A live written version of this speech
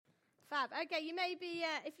Fab. Okay, you may be,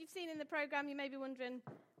 if you've seen in the programme, you may be wondering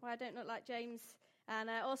why I don't look like James. And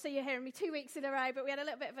also you're hearing me 2 weeks in a row, but we had a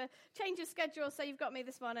little bit of a change of schedule, so you've got me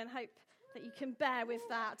this morning. Hope that you can bear with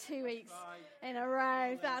that 2 weeks in a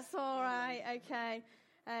row. That's all right. Okay.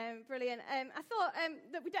 Brilliant. I thought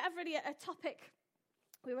that we don't have really a topic.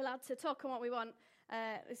 We were allowed to talk on what we want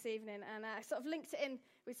this evening, and I sort of linked it in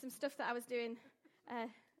with some stuff that I was doing, at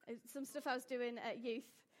youth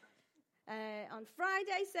on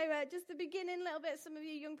Friday. So just the beginning, a little bit. Some of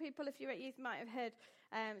you young people, if you're at youth, might have heard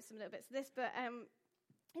some little bits of this, but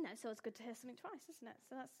so it's good to hear something twice, isn't it?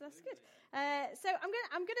 So that's good. So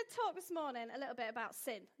I'm going to talk this morning a little bit about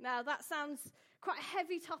sin. Now that sounds quite a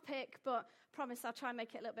heavy topic, but I promise I'll try and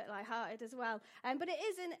make it a little bit lighthearted as well. But it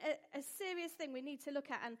is a serious thing we need to look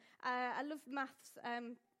at, and I love maths.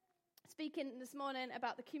 Speaking this morning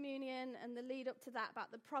about the communion and the lead up to that,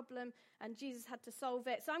 about the problem, and Jesus had to solve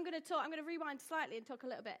it. So I'm going to rewind slightly and talk a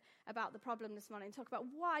little bit about the problem this morning, talk about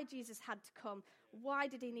why Jesus had to come, why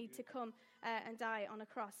did he need to come and die on a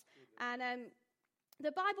cross. And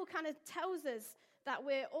the Bible kind of tells us that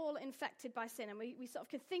we're all infected by sin, and we sort of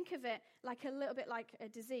can think of it like a little bit like a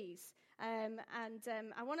disease. I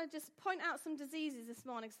want to just point out some diseases this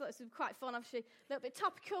morning, so this will be quite fun, obviously a little bit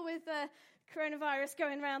topical with coronavirus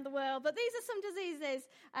going around the world. But these are some diseases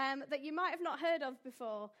that you might have not heard of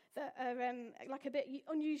before, that are like a bit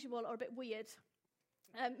unusual or a bit weird.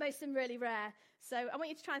 Most of them really rare. So I want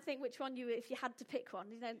you to try and think which one if you had to pick one.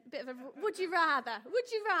 A bit of a would you rather?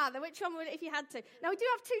 Which one would, if you had to? Now we do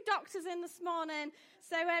have 2 doctors in this morning,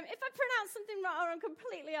 so if I pronounce something wrong or I'm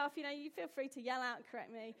completely off, you feel free to yell out and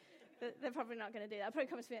correct me. But they're probably not going to do that. I'll probably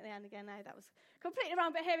come to me at the end again. No, that was completely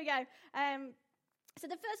wrong. But here we go. So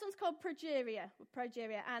the first one's called progeria,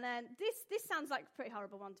 and this sounds like a pretty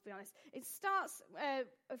horrible one, to be honest. It starts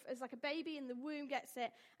as like a baby in the womb gets it,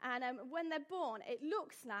 and when they're born, it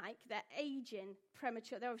looks like they're aging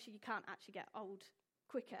prematurely. Obviously, you can't actually get old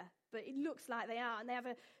quicker, but it looks like they are, and they have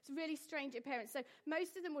a really strange appearance. So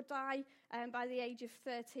most of them will die by the age of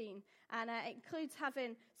 13, and it includes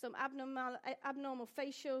having some abnormal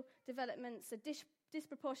facial developments, a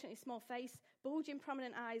disproportionately small face, bulging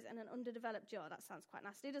prominent eyes, and an underdeveloped jaw. That sounds quite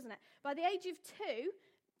nasty, doesn't it? By the age of 2,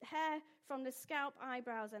 hair from the scalp,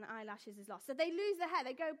 eyebrows, and eyelashes is lost. So they lose their hair.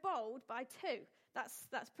 They go bald by 2.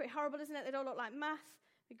 That's pretty horrible, isn't it? They don't look like Math.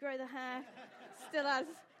 They grow the hair. Still has.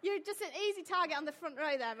 You're just an easy target on the front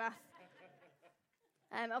row there, Math.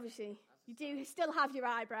 Obviously, you do still have your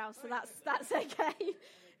eyebrows, so that's okay.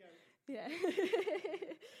 Yeah.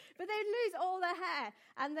 But they lose all their hair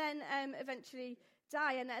and then eventually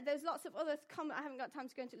die. And there's lots of other, I haven't got time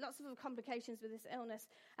to go into lots of other complications with this illness.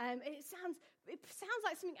 It sounds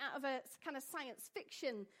like something out of a kind of science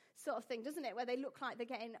fiction sort of thing, doesn't it? Where they look like they're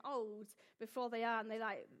getting old before they are, and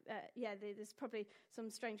there's probably some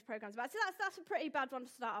strange programs about it. So that's a pretty bad one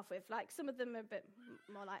to start off with. Like, some of them are a bit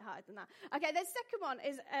more lighthearted than that. Okay, the second one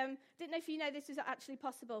is, didn't know if you know this is actually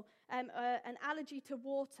possible, an allergy to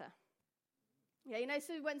water. Yeah,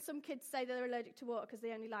 so when some kids say they're allergic to water because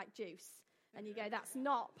they only like juice, and you go, that's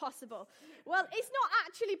not possible. Well, it's not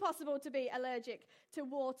actually possible to be allergic to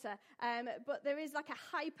water, but there is like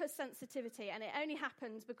a hypersensitivity, and it only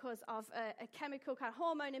happens because of a chemical kind of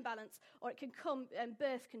hormone imbalance, or it can come, and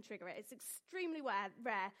birth can trigger it. It's extremely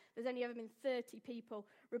rare. There's only ever been 30 people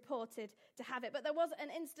reported to have it. But there was an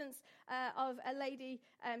instance of a lady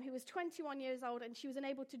who was 21 years old, and she was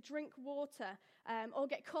unable to drink water or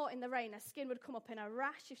get caught in the rain. Her skin would come up in a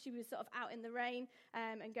rash if she was sort of out in the rain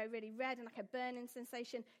and go really red and like a burning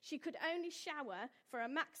sensation. She could only shower for a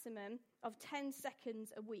maximum of 10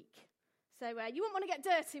 seconds a week. So you wouldn't want to get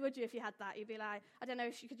dirty, would you, if you had that? You'd be like, I don't know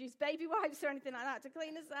if she could use baby wipes or anything like that to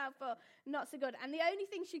clean herself, but not so good. And the only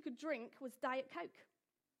thing she could drink was Diet Coke.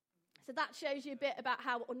 So that shows you a bit about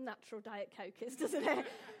how unnatural Diet Coke is, doesn't it?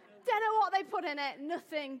 Don't know what they put in it.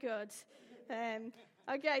 Nothing good.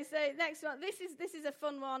 Okay, so next one. This is a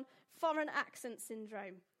fun one. Foreign accent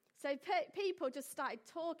syndrome. So people just started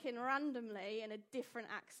talking randomly in a different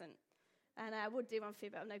accent. And I would do one for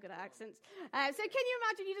you, but I'm no good at accents. So can you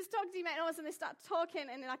imagine you just talk to your mate and all of a sudden they start talking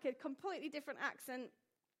in like a completely different accent?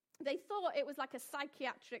 They thought it was like a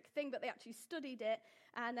psychiatric thing, but they actually studied it.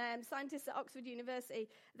 And scientists at Oxford University,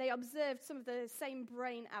 they observed some of the same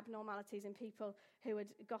brain abnormalities in people who had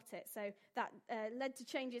got it. So that led to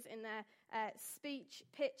changes in their speech,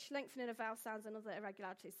 pitch, lengthening of vowel sounds, and other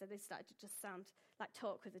irregularities. So they started to just sound like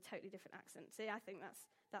talk with a totally different accent. See, I think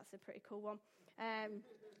that's a pretty cool one.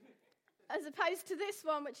 As opposed to this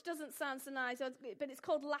one, which doesn't sound so nice, but it's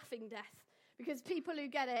called laughing death. Because people who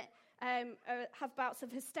get it have bouts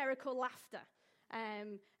of hysterical laughter.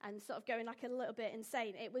 and sort of going like a little bit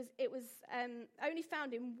insane. It was only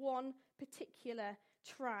found in one particular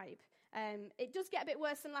tribe. It does get a bit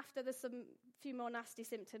worse than laughter. There's some few more nasty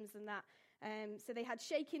symptoms than that. So they had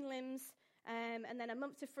shaking limbs, and then a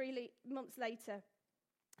month to 3 months later,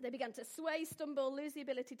 they began to sway, stumble, lose the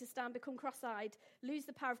ability to stand, become cross-eyed, lose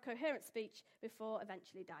the power of coherent speech before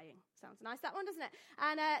eventually dying. Sounds nice, that one, doesn't it?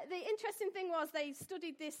 And the interesting thing was they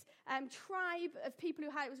studied this tribe of people who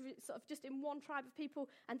had, it was sort of just in one tribe of people,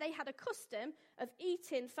 and they had a custom of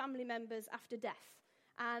eating family members after death.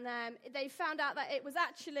 And they found out that it was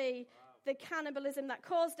actually the cannibalism that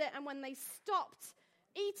caused it, and when they stopped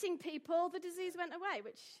eating people, the disease went away,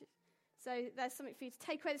 so there's something for you to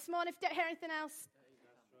take away this morning. If you don't hear anything else,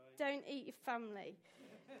 don't eat your family.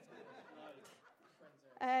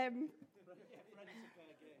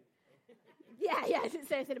 Yeah, I didn't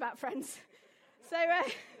say anything about Friends. So,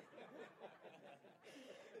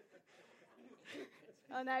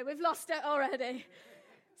 oh no, we've lost it already.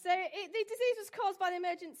 So the disease was caused by the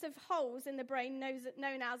emergence of holes in the brain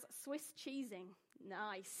known as Swiss cheesing.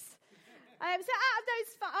 Nice. So out of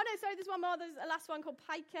those, there's one more. There's a last one called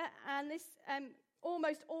pica, and this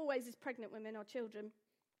almost always is pregnant women or children.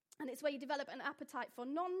 And it's where you develop an appetite for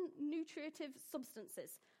non-nutritive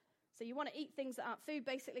substances. So you want to eat things that aren't food,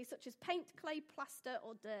 basically, such as paint, clay, plaster,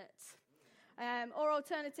 or dirt. Or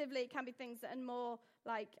alternatively, it can be things that are more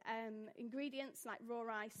like ingredients, like raw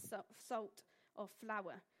rice, salt, or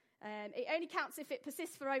flour. It only counts if it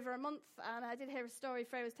persists for over a month. And I did hear a story,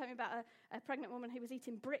 Freya was telling me about a pregnant woman who was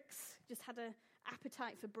eating bricks, just had an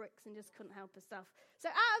appetite for bricks and just couldn't help herself. So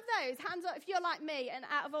out of those, hands up if you're like me, and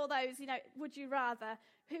out of all those, would you rather?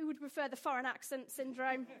 Who would prefer the foreign accent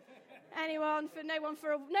syndrome? Anyone? No one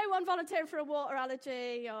volunteering for a water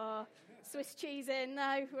allergy or Swiss cheesing?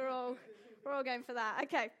 No, we're all going for that.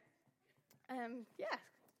 Okay. Yeah,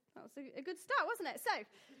 that was a good start, wasn't it? So,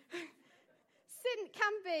 sin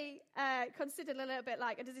can be considered a little bit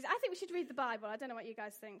like a disease. I think we should read the Bible. I don't know what you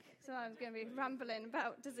guys think. So I'm going to be rambling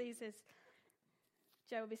about diseases.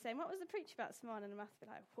 Joe will be saying, what was the preach about this morning? And Matt will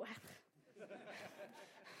be like, well.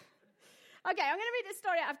 Okay, I'm going to read a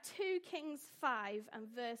story out of 2 Kings 5 and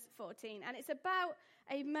verse 14. And it's about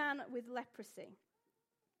a man with leprosy.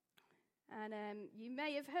 And you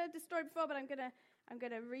may have heard the story before, but I'm going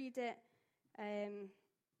to read it.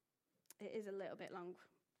 It is a little bit long,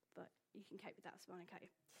 but you can cope with that this morning, can't you?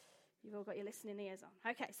 You've all got your listening ears on.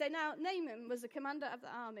 Okay, so now Naaman was the commander of the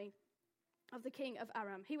army of the king of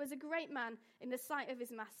Aram. He was a great man in the sight of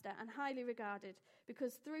his master and highly regarded,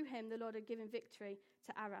 because through him the Lord had given victory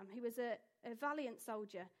to Aram. He was a valiant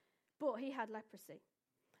soldier, but he had leprosy.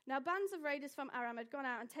 Now bands of raiders from Aram had gone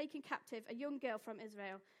out and taken captive a young girl from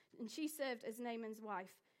Israel, and she served as Naaman's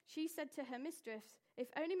wife. She said to her mistress,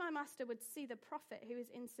 if only my master would see the prophet who is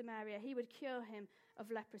in Samaria, he would cure him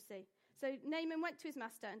of leprosy. So Naaman went to his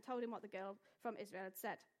master and told him what the girl from Israel had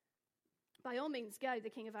said. By all means, go, the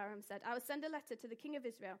king of Aram said. I will send a letter to the king of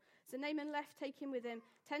Israel. So Naaman left, taking with him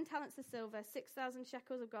 10 talents of silver, 6,000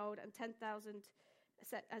 shekels of gold, and 10 sets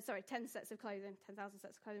of clothing. 10,000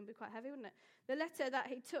 sets of clothing would be quite heavy, wouldn't it? The letter that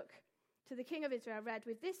he took to the king of Israel read,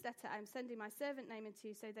 with this letter I am sending my servant Naaman to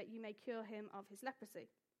you so that you may cure him of his leprosy.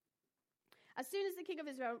 As soon as the king of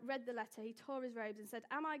Israel read the letter, he tore his robes and said,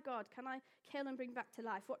 am I God? Can I kill and bring back to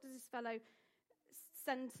life? What does this fellow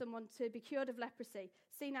send someone to be cured of leprosy?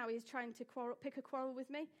 See now, he is trying to pick a quarrel with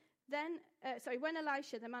me. When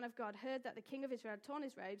Elisha, the man of God, heard that the king of Israel had torn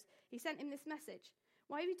his robes, he sent him this message.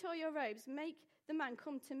 Why have you tore your robes? Make the man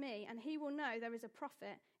come to me, and he will know there is a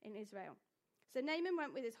prophet in Israel. So Naaman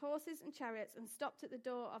went with his horses and chariots and stopped at the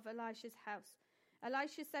door of Elisha's house.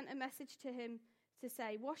 Elisha sent a message to him to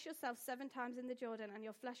say, wash yourself 7 times in the Jordan, and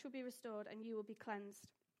your flesh will be restored, and you will be cleansed.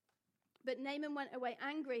 But Naaman went away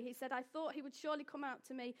angry. He said, I thought he would surely come out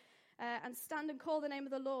to me and stand and call the name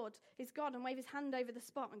of the Lord, his God, and wave his hand over the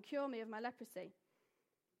spot and cure me of my leprosy.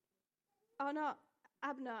 Are not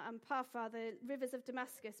Abner and Pharpar, the rivers of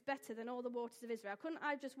Damascus, better than all the waters of Israel? Couldn't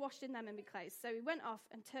I have just washed in them and be cleansed? So he went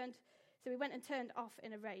and turned off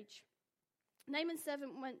in a rage. Naaman's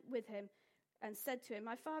servant went with him and said to him,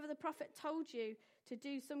 my father the prophet told you to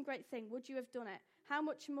do some great thing. Would you have done it? How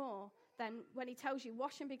much more then when he tells you,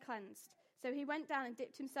 wash and be cleansed? So he went down and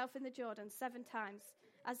dipped himself in the Jordan 7 times,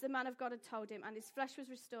 as the man of God had told him, and his flesh was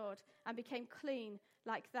restored and became clean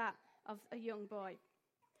like that of a young boy.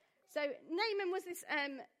 So Naaman was this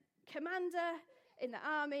commander in the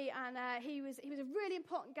army, and he was a really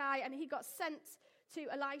important guy, and he got sent to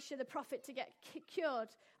Elisha the prophet to get cured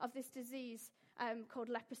of this disease called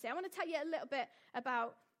leprosy. I want to tell you a little bit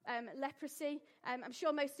about leprosy. I'm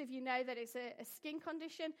sure most of you know that it's a skin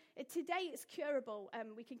condition. Today it's curable.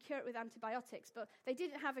 We can cure it with antibiotics, but they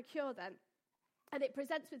didn't have a cure then. And it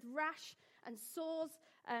presents with rash and sores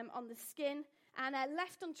on the skin. And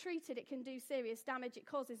left untreated, it can do serious damage. It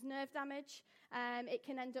causes nerve damage. It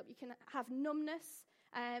can you can have numbness.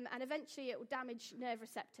 And eventually it will damage nerve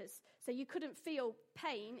receptors. So you couldn't feel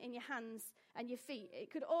pain in your hands and your feet.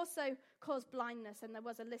 It could also cause blindness, and there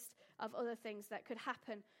was a list of other things that could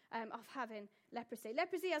happen of having leprosy.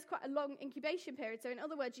 Leprosy has quite a long incubation period. So in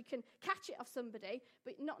other words, you can catch it off somebody,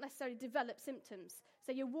 but not necessarily develop symptoms.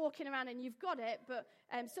 So you're walking around and you've got it, but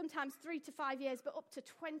sometimes 3 to 5 years, but up to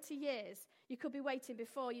 20 years, you could be waiting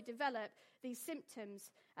before you develop these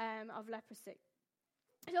symptoms of leprosy.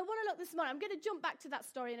 So I want to look this morning. I'm going to jump back to that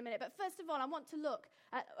story in a minute. But first of all, I want to look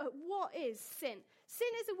at what is sin. Sin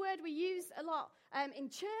is a word we use a lot in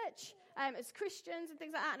church as Christians and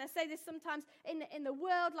things like that. And I say this sometimes in the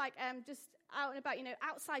world, like just out and about,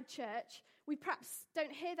 outside church. We perhaps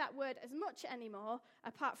don't hear that word as much anymore,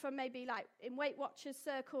 apart from maybe like in Weight Watchers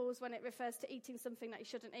circles when it refers to eating something that you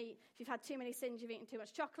shouldn't eat. If you've had too many sins, you've eaten too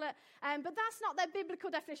much chocolate. But that's not their biblical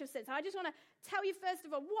definition of sin. So I just want to tell you first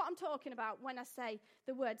of all what I'm talking about when I say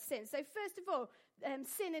the word sin. So first of all,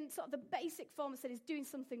 sin in sort of the basic form of sin is doing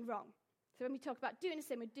something wrong. So when we talk about doing a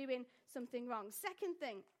sin, we're doing something wrong. Second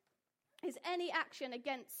thing is any action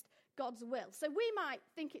against God's will. So we might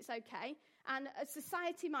think it's okay, and a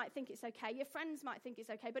society might think it's okay, your friends might think it's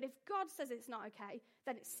okay, but if God says it's not okay,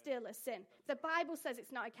 then it's still a sin. If the Bible says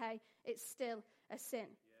it's not okay, it's still a sin.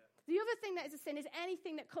 Yeah. The other thing that is a sin is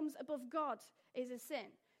anything that comes above God is a sin.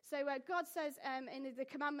 So God says in the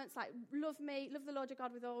commandments, like, love me, love the Lord your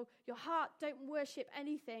God with all your heart, don't worship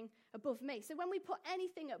anything above me. So when we put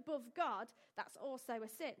anything above God, that's also a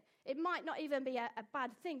sin. It might not even be a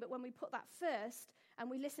bad thing, but when we put that first and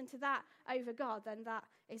we listen to that over God, then that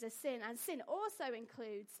is a sin. And sin also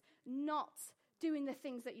includes not doing the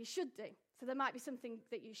things that you should do. So there might be something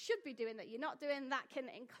that you should be doing that you're not doing. That can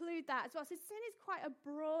include that as well. So sin is quite a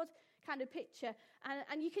broad kind of picture.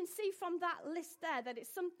 And you can see from that list there that it's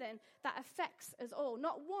something that affects us all.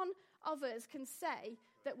 Not one of us can say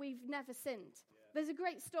that we've never sinned. Yeah. There's a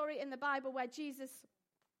great story in the Bible where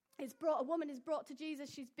a woman is brought to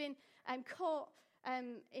Jesus. She's been caught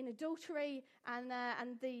in adultery, and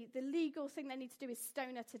the legal thing they need to do is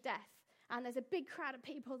stone her to death. And there's a big crowd of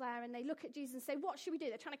people there, and they look at Jesus and say, what should we do?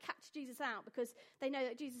 They're trying to catch Jesus out because they know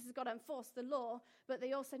that Jesus has got to enforce the law, but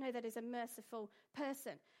they also know that he's a merciful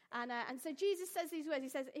person. And so Jesus says these words. He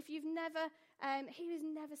says, he who's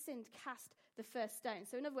never sinned, cast the first stone.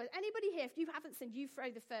 So in other words, anybody here, if you haven't sinned, you throw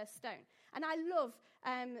the first stone. And I love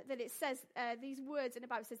that it says these words in the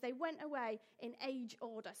Bible. It says they went away in age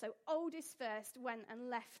order. So oldest first went and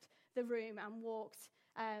left the room and walked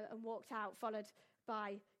out, followed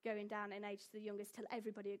by going down in age to the youngest till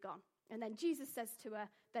everybody had gone. And then Jesus says to her,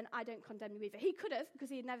 then I don't condemn you either. He could have, because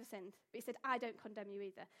he had never sinned. But he said, I don't condemn you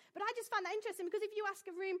either. But I just find that interesting, because if you ask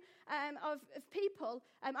a room of people,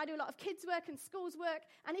 I do a lot of kids' work and schools work,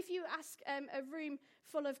 and if you ask a room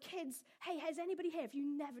full of kids, hey, has anybody here, have you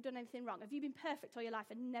never done anything wrong? Have you been perfect all your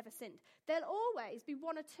life and never sinned? There'll always be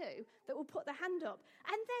one or two that will put their hand up.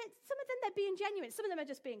 And some of them, they're being genuine. Some of them are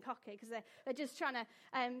just being cocky, because they're just trying to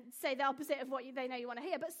say the opposite of what they know you want to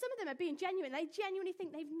hear. But some of them are being genuine. They genuinely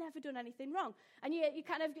think they've never done anything wrong. And you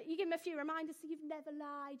give them a few reminders. So you've never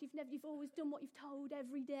lied. You've always done what you've told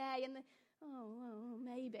every day. And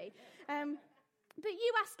maybe. But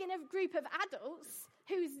you ask in a group of adults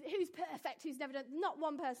who's perfect, who's never done, not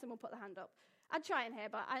one person will put their hand up. I'd try and hear,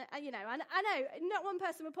 but I know not one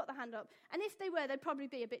person would put their hand up. And if they were, they'd probably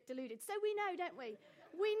be a bit deluded. So we know, don't we?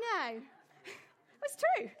 We know. It's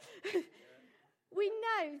true. We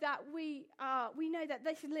know that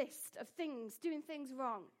this list of things, doing things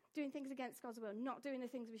wrong, doing things against God's will, not doing the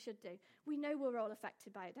things we should do, we know we're all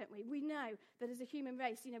affected by it, don't we? We know that as a human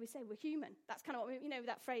race, we say we're human. That's kind of what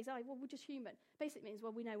that phrase, we're just human. Basically means,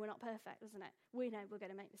 well, we know we're not perfect, doesn't it? We know we're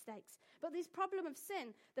going to make mistakes. But this problem of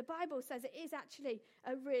sin, the Bible says it is actually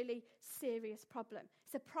a really serious problem.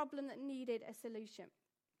 It's a problem that needed a solution.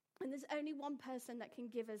 And there's only one person that can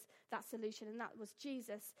give us that solution, and that was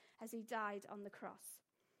Jesus as he died on the cross.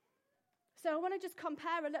 So I want to just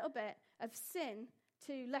compare a little bit of sin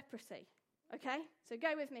to leprosy, okay? So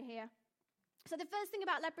go with me here. So the first thing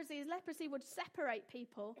about leprosy is leprosy would separate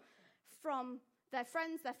people from their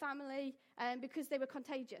friends, their family, because they were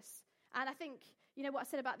contagious. And I think, you know what I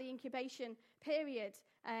said about the incubation period,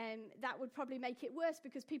 that would probably make it worse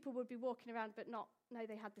because people would be walking around but not know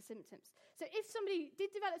they had the symptoms. So if somebody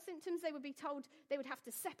did develop symptoms, they would be told they would have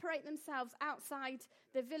to separate themselves outside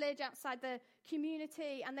the village, outside the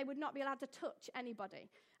community, and they would not be allowed to touch anybody.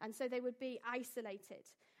 And so they would be isolated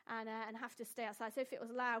and have to stay outside. So if it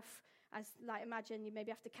was Lauf, imagine you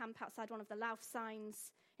maybe have to camp outside one of the Lauf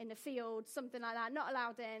signs in the field, something like that, not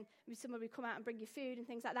allowed in. Maybe someone would come out and bring you food and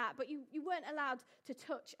things like that, but you weren't allowed to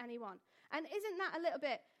touch anyone. And isn't that a little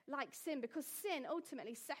bit like sin? Because sin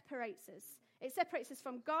ultimately separates us. It separates us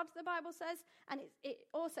from God, the Bible says, and it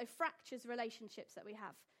also fractures relationships that we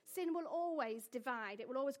have. Sin will always divide. It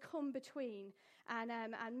will always come between and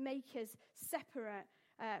make us separate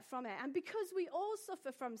from it. And because we all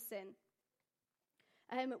suffer from sin,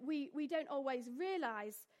 we don't always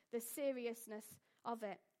realize the seriousness of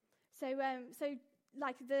it. So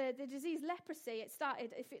like the disease leprosy, it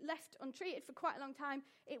started, if it left untreated for quite a long time,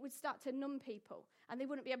 it would start to numb people and they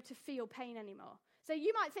wouldn't be able to feel pain anymore. So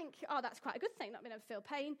you might think, oh, that's quite a good thing, not being able to feel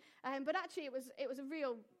pain. But actually it's a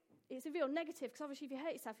real negative, because obviously if you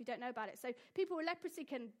hurt yourself, you don't know about it. So people with leprosy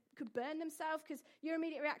could burn themselves, because your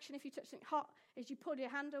immediate reaction if you touch something hot is you pull your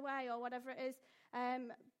hand away or whatever it is.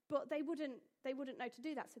 But they wouldn't know to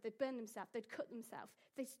do that, so they'd burn themselves, they'd cut themselves.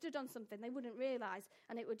 If they stood on something, they wouldn't realise,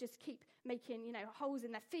 and it would just keep making, holes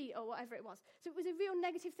in their feet or whatever it was. So it was a real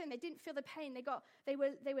negative thing. They didn't feel the pain. They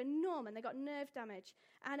were numb, and they got nerve damage.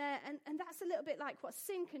 And that's a little bit like what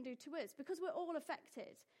sin can do to us. Because we're all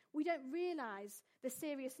affected, we don't realise the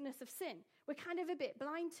seriousness of sin. We're kind of a bit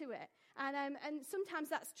blind to it. And sometimes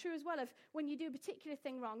that's true as well of when you do a particular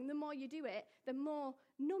thing wrong, the more you do it, the more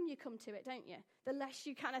numb you come to it, don't you? The less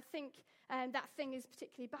you kind of think that thing is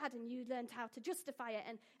particularly bad, and you learned how to justify it,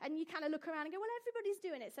 and you kind of look around and go, well, everybody's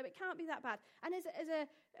doing it, so it can't be that bad. And as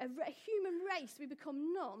a human race, we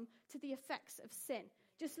become numb to the effects of sin.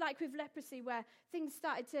 Just like with leprosy, where things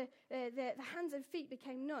started to, the hands and feet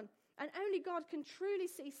became numb. And only God can truly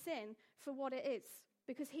see sin for what it is,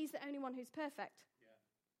 because he's the only one who's perfect.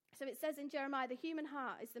 So it says in Jeremiah, the human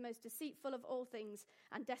heart is the most deceitful of all things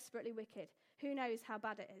and desperately wicked. Who knows how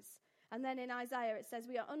bad it is? And then in Isaiah it says,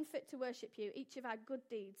 we are unfit to worship you. Each of our good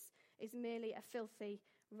deeds is merely a filthy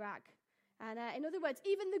rag. And in other words,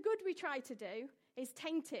 even the good we try to do is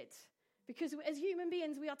tainted. Because as human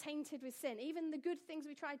beings, we are tainted with sin. Even the good things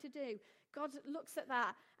we try to do, God looks at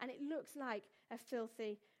that and it looks like a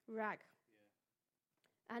filthy rag.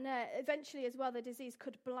 And eventually as well, the disease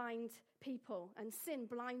could blind people, and sin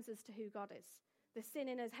blinds us to who God is. The sin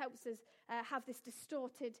in us helps us have this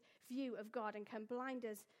distorted view of God and can blind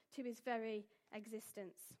us to his very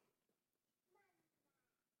existence.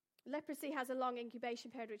 Leprosy has a long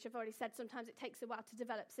incubation period, which I've already said. Sometimes it takes a while to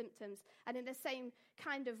develop symptoms. And in the same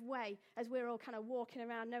kind of way as we're all kind of walking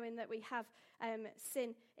around knowing that we have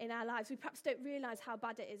sin in our lives, we perhaps don't realise how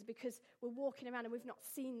bad it is because we're walking around and we've not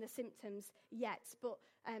seen the symptoms yet. But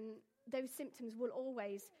those symptoms will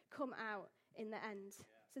always come out in the end.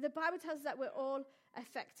 So the Bible tells us that we're all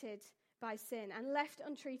affected by sin, and left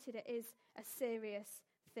untreated, it is a serious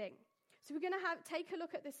thing. So we're going to take a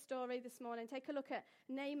look at this story this morning, take a look at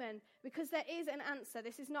Naaman, because there is an answer.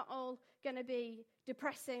 This is not all going to be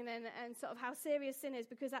depressing and sort of how serious sin is,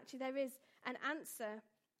 because actually there is an answer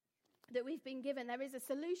that we've been given. There is a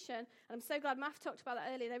solution, and I'm so glad Matt talked about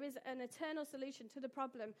that earlier. There is an eternal solution to the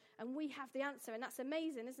problem, and we have the answer, and that's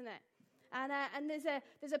amazing, isn't it? And there's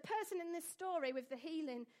a person in this story with the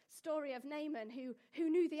healing story of Naaman who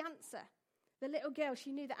knew the answer. The little girl,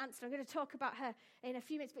 she knew the answer. I'm going to talk about her in a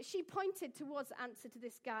few minutes. But she pointed towards the answer to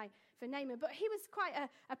this guy for Naaman. But he was quite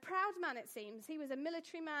a proud man, it seems. He was a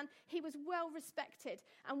military man. He was well respected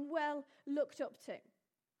and well looked up to.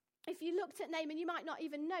 If you looked at Naaman, you might not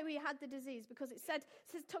even know he had the disease, because it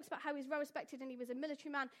talks about how he's well respected and he was a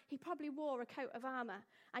military man. He probably wore a coat of armor.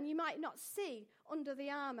 And you might not see under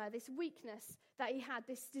the armor this weakness that he had,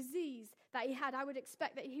 this disease that he had. I would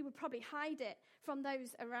expect that he would probably hide it from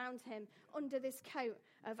those around him under this coat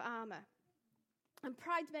of armor. And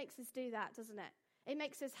pride makes us do that, doesn't it? It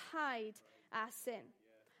makes us hide our sin.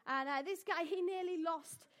 And this guy, he nearly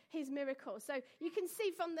lost his miracle. So you can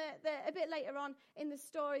see from a bit later on in the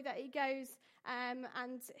story that he goes and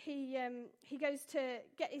he goes to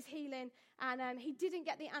get his healing, and he didn't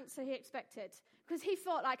get the answer he expected, because he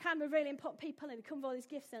thought, like, I'm a really important people and come with all these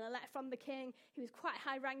gifts and a letter from the king. He was quite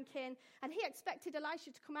high ranking, and he expected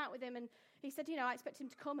Elisha to come out with him and he said, I expect him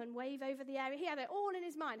to come and wave over the area. He had it all in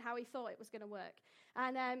his mind how he thought it was going to work.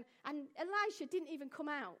 And Elisha didn't even come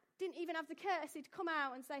out, didn't even have the courtesy to come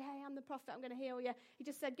out and say, hey, I'm the prophet, I'm going to heal you. He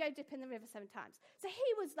just said, go dip in the river 7 times. So he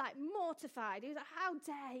was like mortified. He was like, how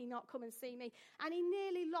dare he not come and see me? And he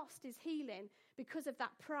nearly lost his healing because of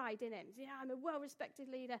that pride in him. I'm a well-respected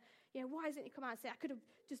leader. Why hasn't he come out and say, I could have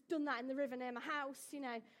just done that in the river near my house?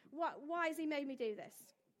 Why has he made me do this?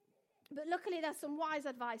 But luckily, there's some wise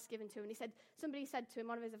advice given to him. And somebody said to him,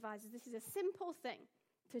 one of his advisors, this is a simple thing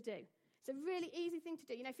to do. It's a really easy thing to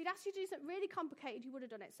do. If he'd asked you to do something really complicated, you would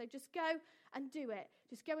have done it. So just go and do it.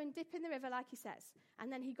 Just go and dip in the river like he says.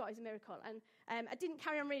 And then he got his miracle. And I didn't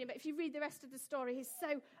carry on reading, but if you read the rest of the story, he's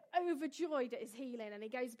so overjoyed at his healing. And he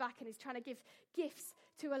goes back and he's trying to give gifts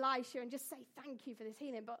to Elisha and just say thank you for this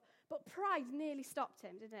healing. But pride nearly stopped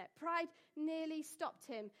him, didn't it? Pride nearly stopped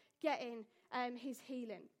him getting his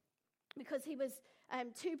healing. Because he was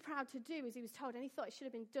too proud to do as he was told, and he thought it should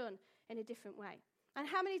have been done in a different way. And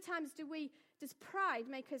how many times does pride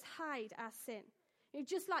make us hide our sin?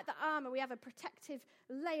 Just like the armor, we have a protective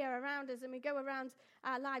layer around us, and we go around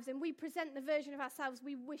our lives, and we present the version of ourselves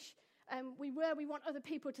we wish we want other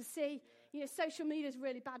people to see. Social media is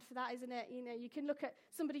really bad for that, isn't it? You can look at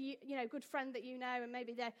somebody, a good friend that you know, and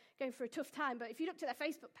maybe they're going for a tough time, but if you looked at their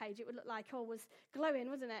Facebook page, it would look like all was glowing,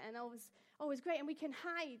 wasn't it? And all was great, and we can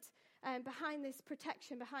hide behind this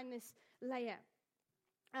protection, behind this layer.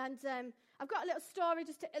 And I've got a little story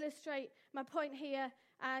just to illustrate my point here.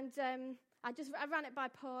 And I ran it by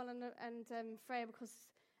Paul and Freya because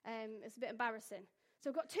it's a bit embarrassing. So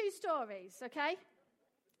I've got 2 stories, okay?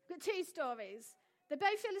 I've got 2 stories. They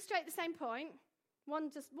both illustrate the same point. One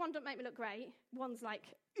doesn't make me look great. One's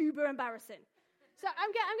like uber embarrassing. So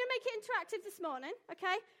I'm going to make it interactive this morning,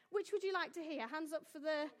 okay? Which would you like to hear? Hands up for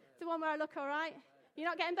the one where I look all right. You're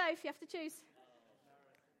not getting both, you have to choose.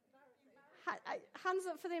 Hands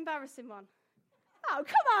up for the embarrassing one. Oh,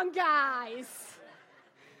 come on, guys.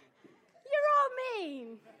 You're all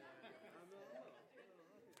mean.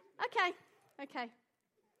 Okay.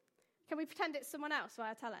 Can we pretend it's someone else while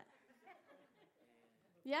I tell it?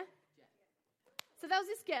 Yeah? So there was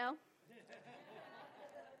this girl.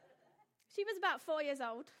 She was about 4 years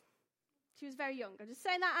old. She was very young. I'm just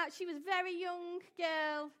saying that out. She was a very young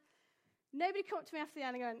girl. Nobody come up to me after the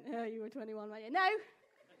end and going, oh, you were 21, weren't you? No.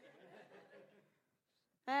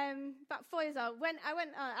 About 4 years old. When I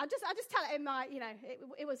went, I'll just tell it in my,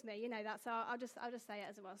 it was me, that. So I'll just say it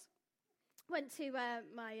as it was. Went to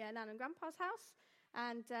my nan and grandpa's house,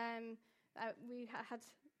 and we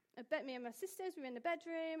had me and my sisters. We were in the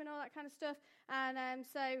bedroom and all that kind of stuff. And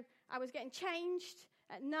so I was getting changed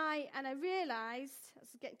at night, and I realised I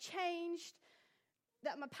was getting changed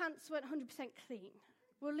that my pants weren't 100% clean.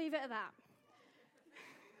 We'll leave it at that.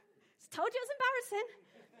 Told you it was embarrassing.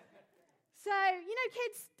 So,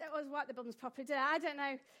 kids don't always wipe their bums properly, do they? I don't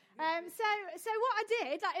know. So what I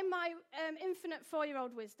did, like in my infinite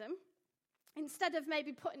 4-year-old wisdom, instead of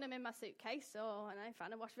maybe putting them in my suitcase or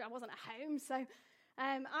find a wash, I wasn't at home, so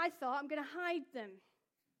I thought I'm going to hide them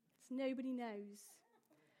so nobody knows.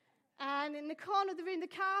 And in the corner of the room, the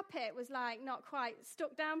carpet was like not quite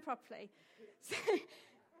stuck down properly. So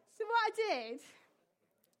what I did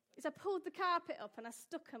is I pulled the carpet up and I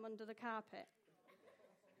stuck them under the carpet.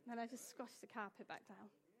 And then I just squashed the carpet back down.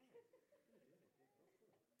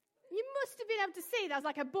 You must have been able to see there was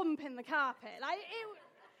like a bump in the carpet. Like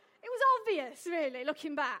it was obvious, really,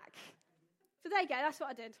 looking back. So there you go, that's what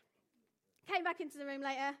I did. Came back into the room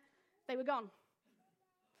later, they were gone.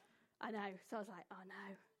 I know, so I was like, oh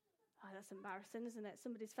no. Oh, that's embarrassing, isn't it?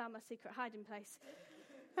 Somebody's found my secret hiding place.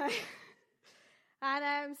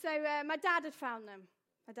 And so my dad had found them.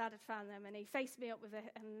 And he faced me up with it.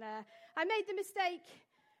 And I made the mistake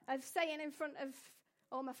of saying in front of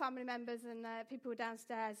all my family members and people who were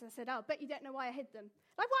downstairs, I said, oh, I bet you don't know why I hid them.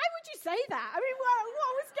 Like, why would you say that? I mean, what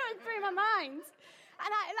was going through my mind? And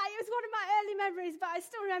it was one of my early memories, but I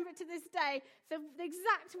still remember it to this day. So the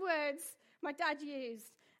exact words my dad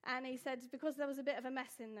used. And he said, because there was a bit of a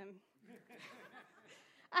mess in them.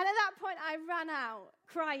 And at that point, I ran out,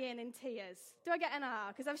 crying in tears. Do I get an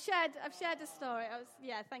R? Because I've shared a story.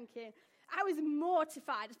 Thank you. I was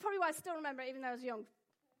mortified. It's probably why I still remember it, even though I was young.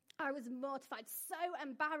 I was mortified, so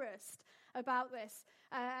embarrassed about this,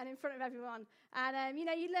 and in front of everyone. And, you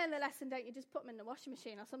learn the lesson, don't you? Just put them in the washing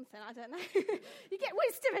machine or something. I don't know. You get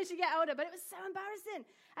wisdom as you get older, but it was so embarrassing.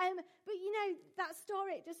 But, that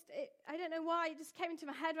story, I don't know why, it just came into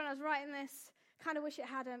my head when I was writing this. Kind of wish it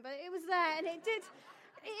hadn't, but it was there, and it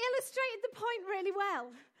illustrated the point really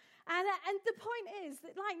well. And the point is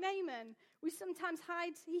that, like Naaman, we sometimes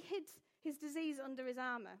he hid his disease under his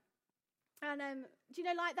armor. And do you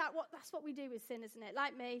know, like that, that's what we do with sin, isn't it?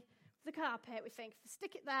 Like me, the carpet, we think, if I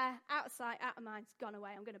stick it there, out of sight, out of mind, it's gone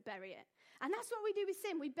away, I'm going to bury it. And that's what we do with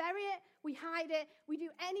sin. We bury it, we hide it, we do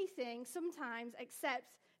anything sometimes except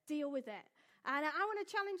deal with it. And I want to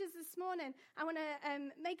challenge us this morning. I want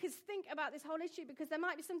to make us think about this whole issue, because there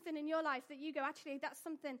might be something in your life that you go, actually, that's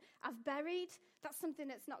something I've buried. That's something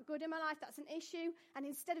that's not good in my life. That's an issue. And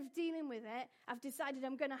instead of dealing with it, I've decided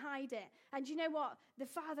I'm going to hide it. And you know what? The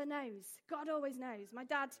Father knows. God always knows. My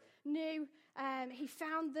dad knew. He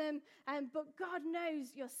found them. But God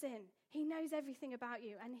knows your sin. He knows everything about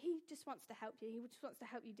you. And he just wants to help you. He just wants to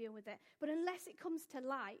help you deal with it. But unless it comes to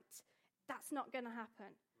light, that's not going to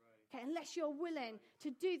happen. Okay, unless you're willing to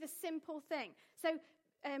do the simple thing. So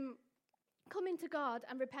coming to God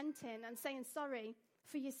and repenting and saying sorry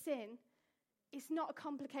for your sin, it's not a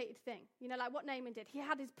complicated thing. You know, like what Naaman did. He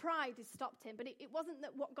had his pride has stopped him, but it wasn't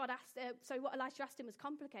that what God asked, what Elisha asked him was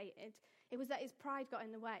complicated. It was that his pride got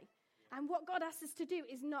in the way. And what God asks us to do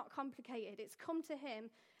is not complicated. It's come to him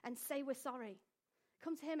and say we're sorry.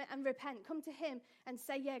 Come to him and repent. Come to him and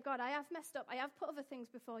say, yeah, God, I have messed up. I have put other things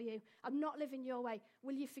before you. I'm not living your way.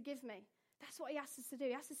 Will you forgive me? That's what he asks us to do.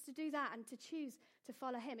 He asks us to do that and to choose to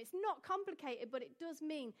follow him. It's not complicated, but it does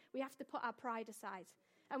mean we have to put our pride aside.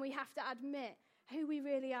 And we have to admit who we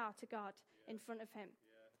really are to God in front of him.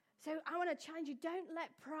 So I want to challenge you, don't let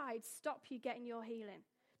pride stop you getting your healing.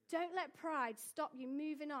 Don't let pride stop you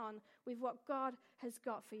moving on with what God has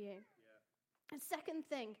got for you. The second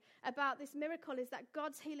thing about this miracle is that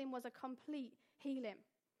God's healing was a complete healing.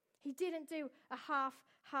 He didn't do a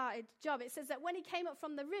half-hearted job. It says that when he came up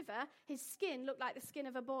from the river, his skin looked like the skin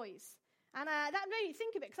of a boy's. And that made me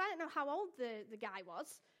think of it, because I don't know how old the guy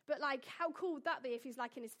was, but like, how cool would that be if he's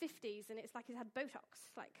like in his 50s and it's like he's had Botox?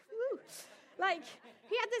 Like, woo! Like,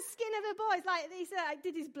 he had the skin of a boy. Like, he said,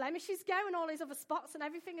 did his blemishes go and all his other spots and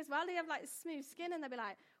everything as well? He'd have like smooth skin, and they'd be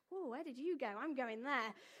like, oh, where did you go? I'm going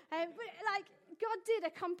there. But like, God did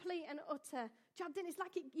a complete and utter job. It's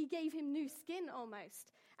like he gave him new skin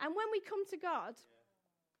almost. And when we come to God,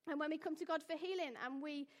 and when we come to God for healing, and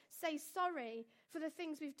we say sorry for the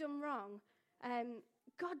things we've done wrong,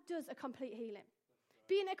 God does a complete healing.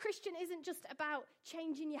 Being a Christian isn't just about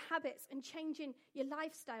changing your habits and changing your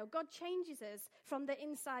lifestyle. God changes us from the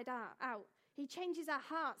inside out. He changes our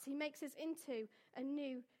hearts. He makes us into a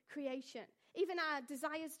new creation. Even our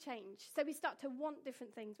desires change. So we start to want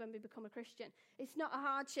different things when we become a Christian. It's not a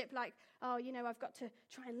hardship like, oh, you know, I've got to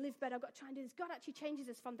try and live better. I've got to try and do this. God actually changes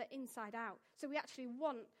us from the inside out. So we actually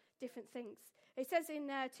want different things. It says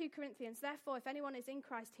in 2 Corinthians, therefore, if anyone is in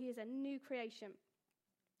Christ, he is a new creation.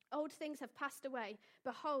 Old things have passed away.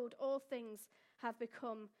 Behold, all things have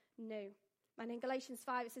become new. And in Galatians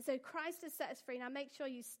 5, it says, so Christ has set us free. Now make sure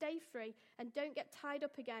you stay free and don't get tied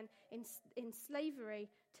up again in slavery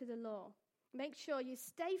to the law. Make sure you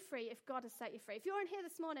stay free if God has set you free. If you're in here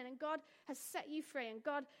this morning and God has set you free and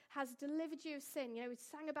God has delivered you of sin, you know, we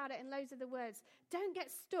sang about it in loads of the words, don't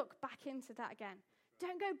get stuck back into that again.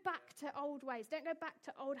 Don't go back to old ways. Don't go back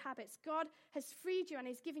to old habits. God has freed you and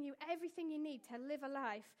he's given you everything you need to live a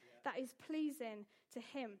life that is pleasing to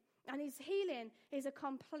him. And his healing is a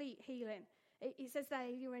complete healing. It says that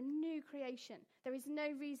you're a new creation. There is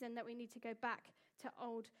no reason that we need to go back to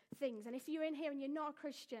old things. And if you're in here and you're not a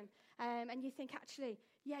Christian, and you think, actually,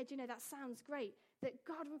 yeah, do you know, that sounds great, that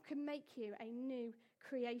God can make you a new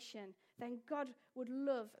creation, then God would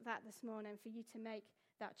love that this morning for you to make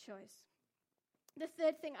that choice. The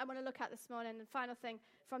third thing I want to look at this morning, and final thing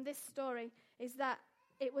from this story, is that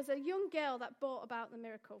it was a young girl that brought about the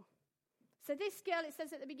miracle. So this girl, it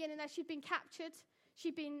says at the beginning that she'd been captured.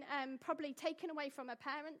 She'd been probably taken away from her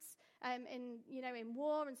parents in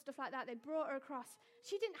war and stuff like that. They brought her across.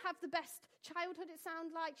 She didn't have the best childhood, it sounds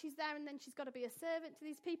like. She's there and then she's got to be a servant to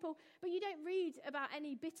these people. But you don't read about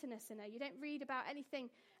any bitterness in her. You don't read about anything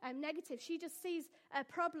negative. She just sees a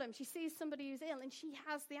problem. She sees somebody who's ill and she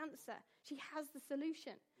has the answer. She has the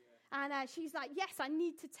solution. Yeah. And she's like, yes, I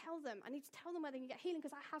need to tell them. I need to tell them where they can get healing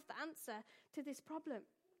because I have the answer to this problem.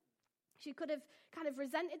 She could have kind of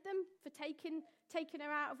resented them for taking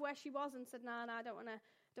her out of where she was and said, no, I don't want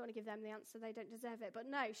to give them the answer. They don't deserve it. But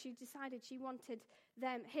no, she decided she wanted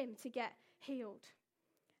him to get healed.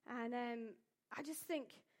 And I just think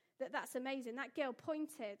that that's amazing. That girl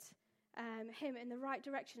pointed him in the right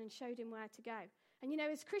direction and showed him where to go. And, you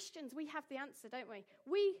know, as Christians, we have the answer, don't we?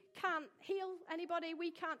 We can't heal anybody.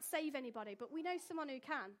 We can't save anybody. But we know someone who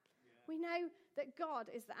can. Yeah. We know that God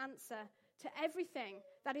is the answer to everything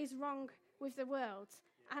that is wrong with the world.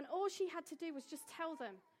 Yeah. And all she had to do was just tell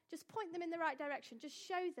them, just point them in the right direction, just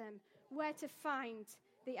show them where to find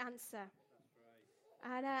the answer. That's right.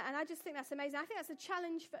 And I just think that's amazing. I think that's a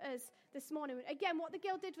challenge for us this morning. Again, what the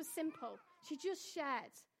girl did was simple. She just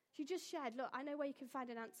shared. Look, I know where you can find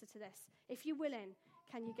an answer to this. If you're willing,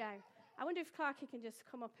 can you go? I wonder if Clarky can just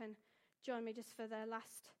come up and join me just for the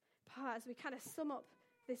last part as we kind of sum up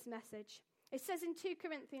this message. It says in 2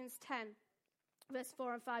 Corinthians 10, verse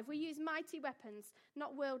 4 and 5, we use mighty weapons,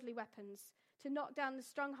 not worldly weapons, to knock down the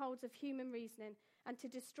strongholds of human reasoning and to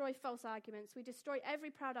destroy false arguments. We destroy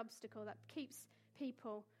every proud obstacle that keeps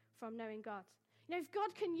people from knowing God. You know, if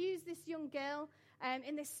God can use this young girl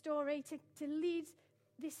in this story to lead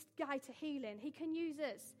this guy to healing, he can use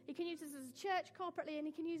us. He can use us as a church corporately, and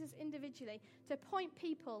he can use us individually to point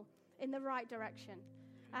people in the right direction.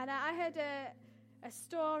 And I heard a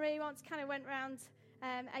story once, kind of went around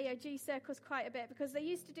AOG circles quite a bit, because they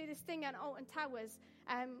used to do this thing at Alton Towers,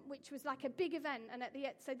 which was like a big event. And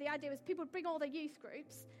so the idea was people would bring all their youth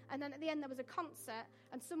groups, and then at the end there was a concert,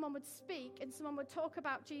 and someone would speak, and someone would talk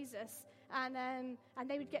about Jesus, and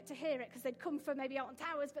they would get to hear it because they'd come from maybe Alton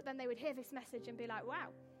Towers, but then they would hear this message and be like, wow.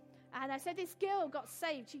 And so this girl got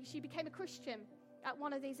saved. She became a Christian at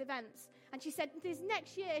one of these events. And she said, this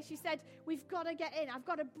next year, she said, we've got to get in. I've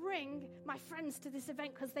got to bring my friends to this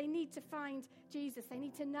event because they need to find Jesus. They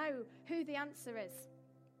need to know who the answer is.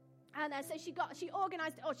 And so she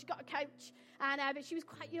organised it. She got a coach, but she was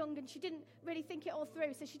quite young and she didn't really think it all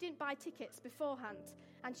through, so she didn't buy tickets beforehand.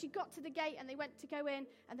 And she got to the gate and they went to go in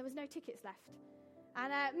and there was no tickets left.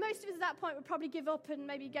 And most of us at that point would probably give up and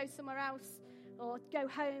maybe go somewhere else or go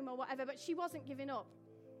home or whatever, but she wasn't giving up.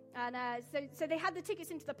 And so they had the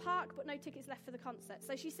tickets into the park, but no tickets left for the concert.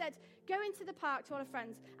 So she said, go into the park to all her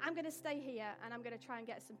friends. I'm going to stay here, and I'm going to try and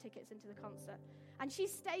get some tickets into the concert. And she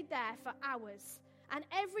stayed there for hours. And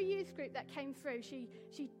every youth group that came through, she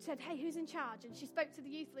said, hey, who's in charge? And she spoke to the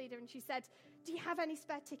youth leader, and she said, do you have any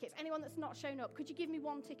spare tickets? Anyone that's not shown up, could you give me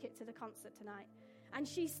one ticket to the concert tonight? And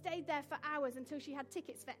she stayed there for hours until she had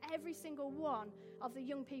tickets for every single one of the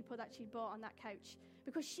young people that she'd brought on that coach,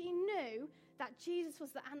 because she knew that Jesus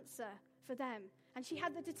was the answer for them. And she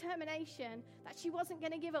had the determination that she wasn't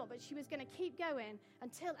going to give up, but she was going to keep going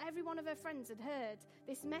until every one of her friends had heard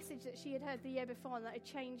this message that she had heard the year before and that had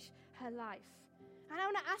changed her life. And I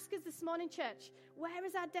want to ask us this morning, church, where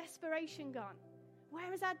has our desperation gone?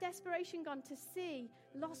 Where has our desperation gone to see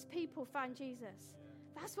lost people find Jesus?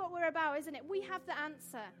 That's what we're about, isn't it? We have the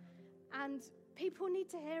answer, and people need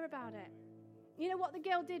to hear about it. You know, what the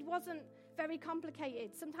girl did wasn't very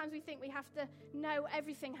complicated. Sometimes we think we have to know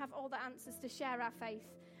everything, have all the answers to share our faith,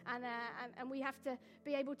 and we have to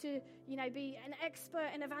be able to, you know, be an expert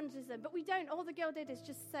in evangelism. But we don't. All the girl did is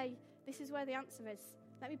just say, this is where the answer is.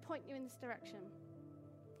 Let me point you in this direction.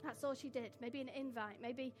 That's all she did. Maybe an invite,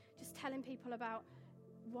 maybe just telling people about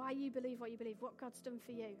why you believe what you believe, what God's done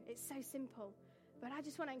for you. It's so simple. But I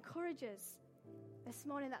just want to encourage us this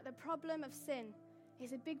morning that the problem of sin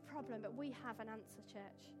is a big problem, but we have an answer,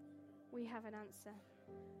 church. We have an answer.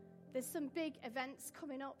 There's some big events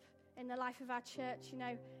coming up in the life of our church. You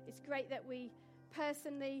know, it's great that we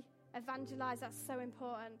personally evangelize. That's so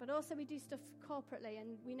important. But also we do stuff corporately.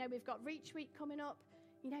 And we know we've got Reach Week coming up.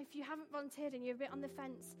 You know, if you haven't volunteered and you're a bit on the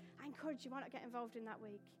fence, I encourage you, why not get involved in that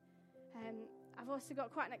week? I've also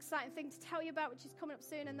got quite an exciting thing to tell you about, which is coming up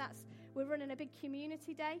soon, and that's we're running a big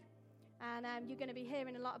community day. And you're going to be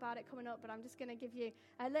hearing a lot about it coming up, but I'm just going to give you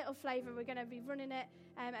a little flavour. We're going to be running it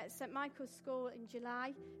at St. Michael's School in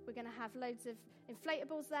July. We're going to have loads of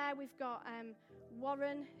inflatables there. We've got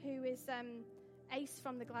Warren, who is Ace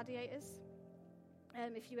from the Gladiators.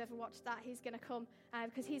 If you ever watched that, he's going to come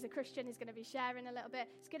because he's a Christian. He's going to be sharing a little bit.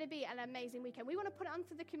 It's going to be an amazing weekend. We want to put it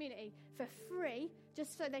onto the community for free,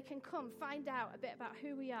 just so they can come find out a bit about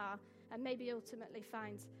who we are and maybe ultimately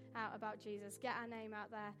find out about Jesus. Get our name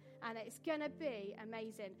out there, and it's going to be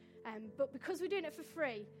amazing. But because we're doing it for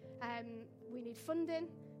free, we need funding.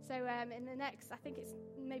 So in the next, I think it's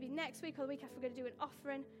maybe next week or the week after, we're going to do an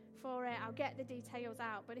offering for it. I'll get the details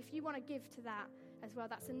out. But if you want to give to that as well,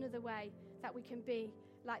 that's another way that we can be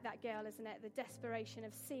like that girl, isn't it? The desperation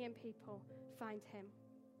of seeing people find him.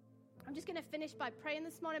 I'm just going to finish by praying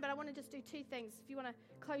this morning, but I want to just do two things. If you want to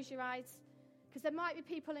close your eyes, because there might be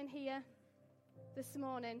people in here this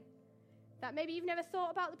morning that maybe you've never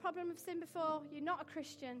thought about the problem of sin before. You're not a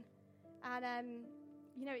Christian, and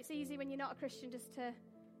you know, it's easy when you're not a Christian just to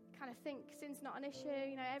kind of think sin's not an issue.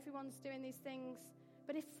 You know, everyone's doing these things.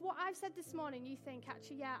 But if what I've said this morning, you think,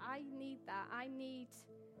 actually, yeah, I need that. I need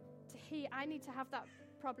to have that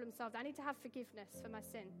problem solved. I need to have forgiveness for my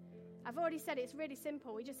sin. I've already said it's really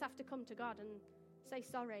simple. We just have to come to God and say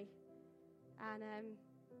sorry and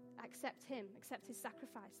accept him, accept his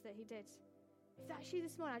sacrifice that he did. If that's you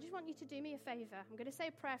this morning, I just want you to do me a favor. I'm going to say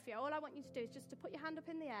a prayer for you. All I want you to do is just to put your hand up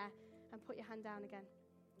in the air and put your hand down again.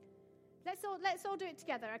 Let's all do it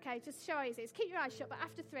together, okay? Just show how easy it is. Keep your eyes shut, but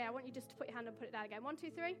after 3, I want you just to put your hand up and put it down again. 1,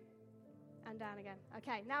 2, 3, and down again.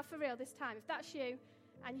 Okay, now for real this time. If that's you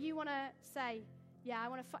and you want to say, yeah, I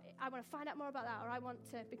want to find out more about that, or I want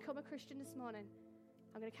to become a Christian this morning,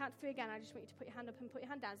 I'm going to count to 3 again. I just want you to put your hand up and put your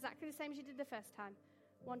hand down. Exactly the same as you did the first time.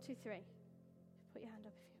 1, 2, 3. Put your hand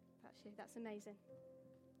up if that's you. That's amazing.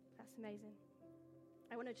 That's amazing.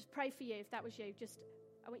 I want to just pray for you if that was you.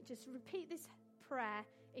 I want you to just repeat this prayer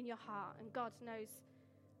in your heart, and God knows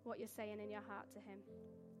what you're saying in your heart to him.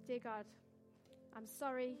 Dear God, I'm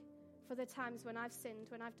sorry for the times when I've sinned,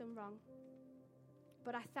 when I've done wrong.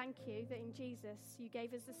 But I thank you that in Jesus, you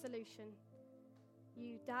gave us the solution.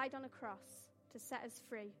 You died on a cross to set us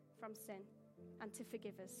free from sin and to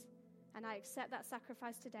forgive us. And I accept that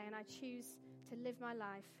sacrifice today, and I choose to live my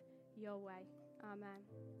life your way. Amen.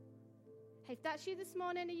 Hey, if that's you this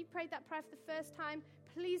morning and you prayed that prayer for the first time,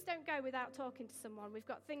 please don't go without talking to someone. We've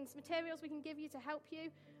got materials we can give you to help you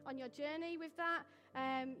on your journey with that.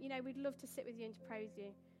 We'd love to sit with you and to pray with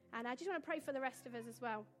you. And I just want to pray for the rest of us as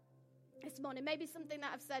well this morning. Maybe something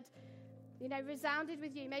that I've said, resounded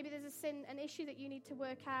with you. Maybe there's a sin, an issue that you need to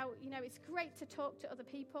work out. It's great to talk to other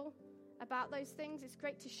people about those things. It's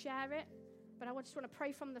great to share it. But I just want to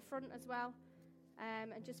pray from the front as well,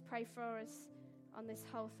 and just pray for us on this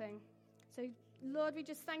whole thing. So, Lord, we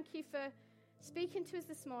just thank you for speaking to us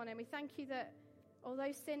this morning. We thank you that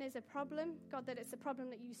although sin is a problem, God, that it's a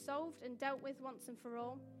problem that you solved and dealt with once and for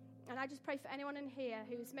all. And I just pray for anyone in here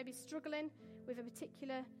who's maybe struggling with a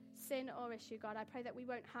particular sin or issue, God. I pray that we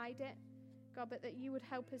won't hide it, God, but that you would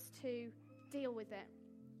help us to deal with it.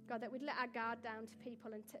 God, that we'd let our guard down to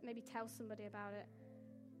people and maybe tell somebody about it.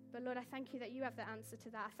 But, Lord, I thank you that you have the answer to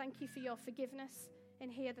that. I thank you for your forgiveness in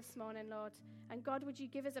here this morning, Lord. And, God, would you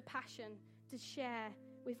give us a passion to share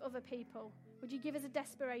with other people? Would you give us a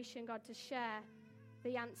desperation, God, to share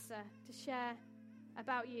the answer, to share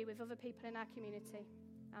about you with other people in our community?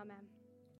 Amen.